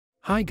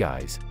Hi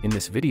guys, in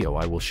this video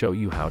I will show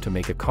you how to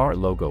make a car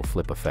logo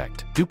flip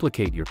effect.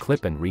 Duplicate your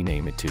clip and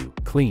rename it to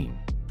clean.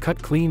 Cut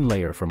clean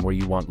layer from where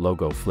you want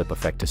logo flip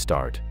effect to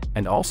start,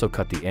 and also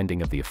cut the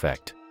ending of the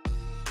effect.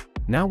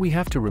 Now we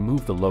have to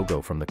remove the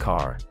logo from the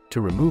car.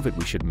 To remove it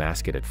we should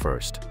mask it at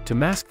first. To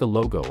mask the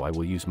logo I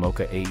will use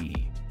Mocha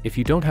AE. If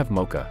you don't have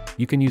Mocha,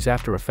 you can use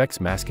After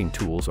Effects masking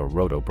tools or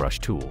Roto brush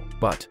tool.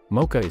 But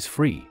Mocha is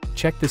free.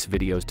 Check this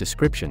video's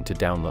description to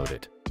download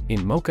it.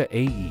 In Mocha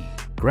AE,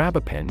 grab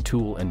a pen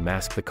tool and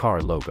mask the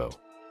car logo.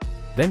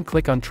 Then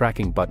click on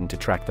tracking button to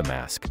track the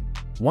mask.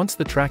 Once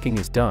the tracking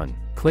is done,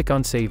 click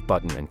on save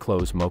button and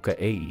close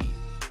Mocha AE.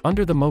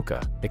 Under the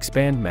Mocha,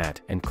 expand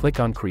matte and click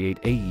on create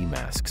AE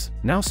masks.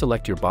 Now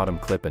select your bottom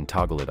clip and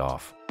toggle it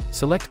off.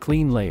 Select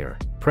clean layer,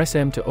 press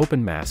M to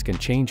open mask and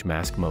change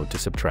mask mode to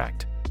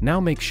subtract. Now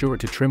make sure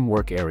to trim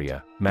work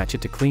area, match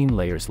it to clean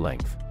layer's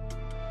length.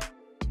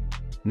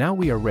 Now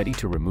we are ready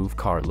to remove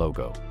car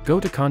logo.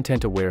 Go to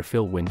Content Aware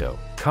Fill window,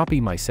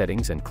 copy my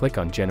settings and click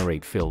on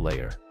Generate Fill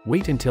Layer.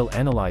 Wait until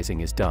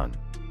analyzing is done.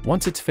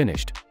 Once it's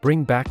finished,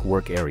 bring back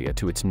work area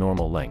to its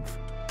normal length.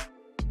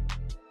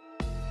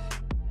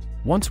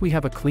 Once we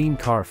have a clean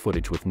car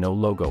footage with no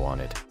logo on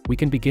it, we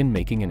can begin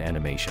making an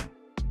animation.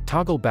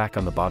 Toggle back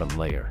on the bottom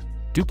layer.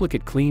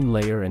 Duplicate clean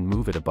layer and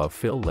move it above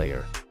fill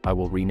layer. I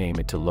will rename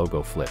it to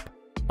logo flip.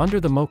 Under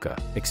the Mocha,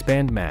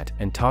 expand matte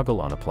and toggle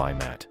on apply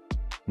matte.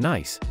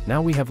 Nice,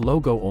 now we have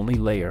logo only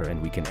layer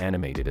and we can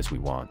animate it as we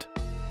want.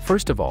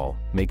 First of all,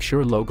 make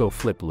sure logo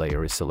flip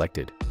layer is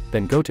selected,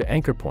 then go to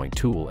anchor point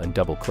tool and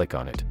double click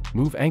on it.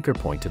 Move anchor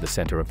point to the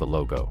center of the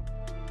logo.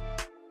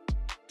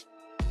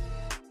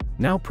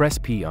 Now press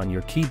P on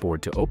your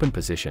keyboard to open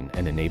position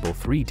and enable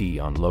 3D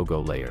on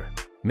logo layer.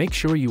 Make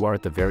sure you are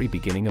at the very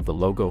beginning of the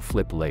logo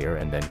flip layer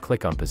and then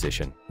click on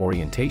position,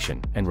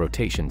 orientation, and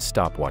rotation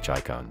stopwatch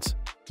icons.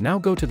 Now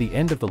go to the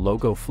end of the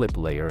logo flip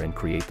layer and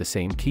create the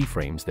same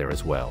keyframes there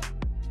as well.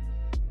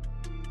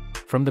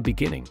 From the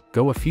beginning,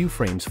 go a few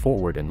frames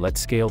forward and let's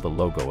scale the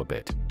logo a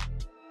bit.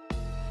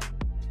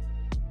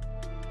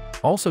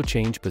 Also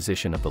change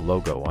position of the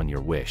logo on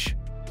your wish.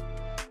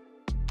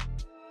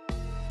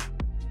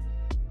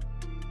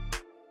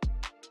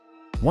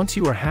 Once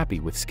you are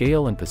happy with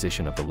scale and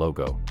position of the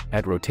logo,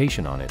 add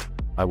rotation on it.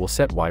 I will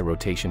set Y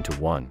rotation to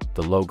 1,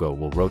 the logo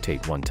will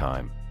rotate 1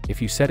 time.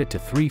 If you set it to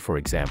 3 for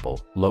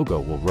example, logo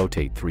will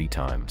rotate 3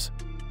 times.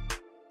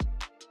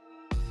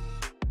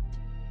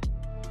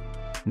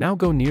 Now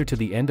go near to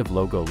the end of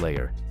logo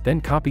layer, then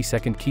copy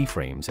second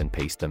keyframes and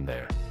paste them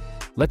there.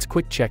 Let's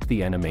quick check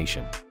the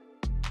animation.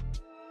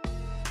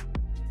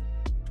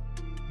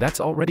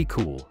 That's already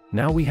cool.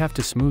 Now we have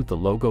to smooth the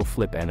logo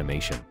flip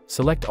animation.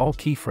 Select all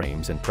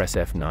keyframes and press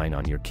F9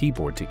 on your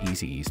keyboard to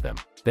ease them.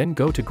 Then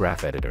go to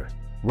Graph Editor.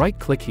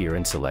 Right-click here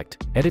and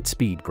select Edit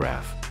Speed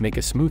Graph. Make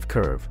a smooth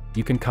curve.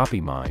 You can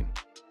copy mine.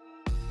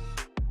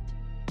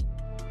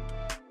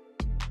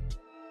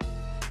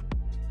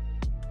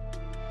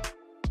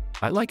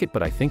 I like it,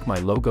 but I think my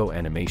logo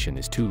animation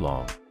is too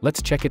long.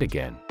 Let's check it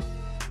again.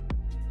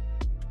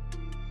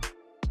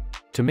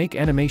 To make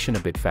animation a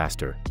bit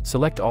faster,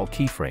 select all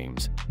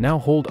keyframes. Now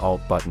hold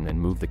Alt button and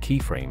move the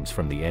keyframes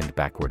from the end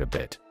backward a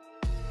bit.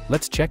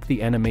 Let's check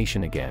the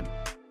animation again.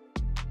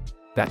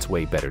 That's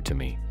way better to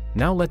me.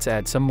 Now let's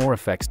add some more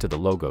effects to the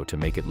logo to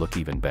make it look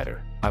even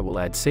better. I will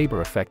add Saber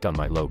effect on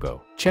my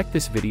logo. Check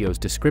this video's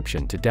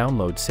description to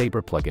download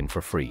Saber plugin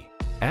for free.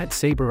 Add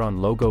Saber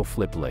on logo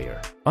flip layer.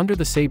 Under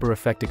the Saber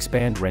effect,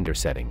 expand render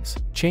settings.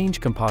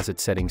 Change composite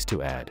settings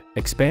to add.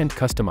 Expand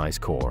customize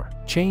core.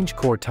 Change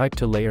core type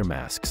to layer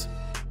masks.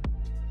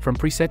 From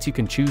presets you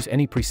can choose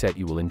any preset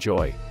you will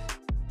enjoy.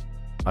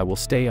 I will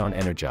stay on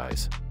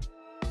energize.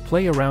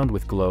 Play around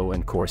with glow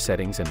and core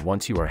settings, and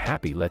once you are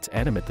happy let's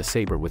animate the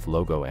Saber with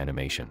logo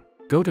animation.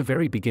 Go to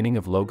very beginning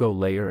of logo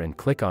layer and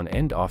click on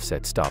end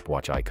offset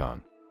stopwatch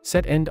icon.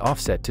 Set end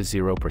offset to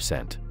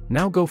 0%.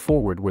 Now go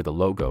forward where the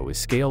logo is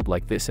scaled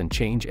like this and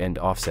change end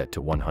offset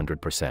to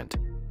 100%.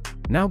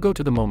 Now go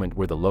to the moment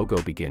where the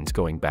logo begins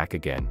going back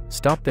again.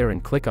 Stop there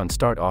and click on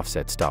start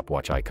offset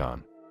stopwatch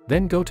icon.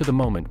 Then go to the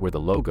moment where the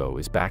logo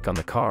is back on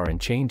the car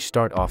and change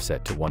start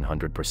offset to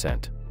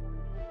 100%.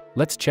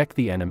 Let's check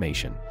the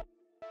animation.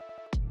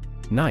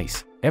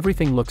 Nice,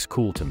 everything looks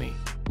cool to me.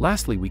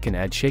 Lastly we can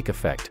add shake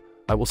effect.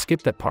 I will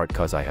skip that part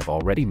cause I have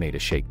already made a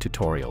shake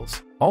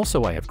tutorials.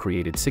 Also I have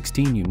created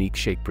 16 unique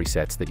shake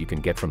presets that you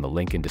can get from the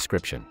link in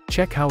description.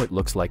 Check how it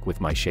looks like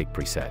with my shake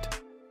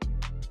preset.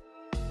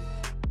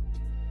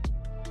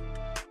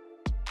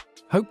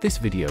 Hope this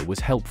video was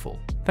helpful.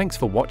 Thanks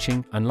for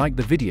watching and like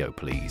the video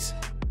please.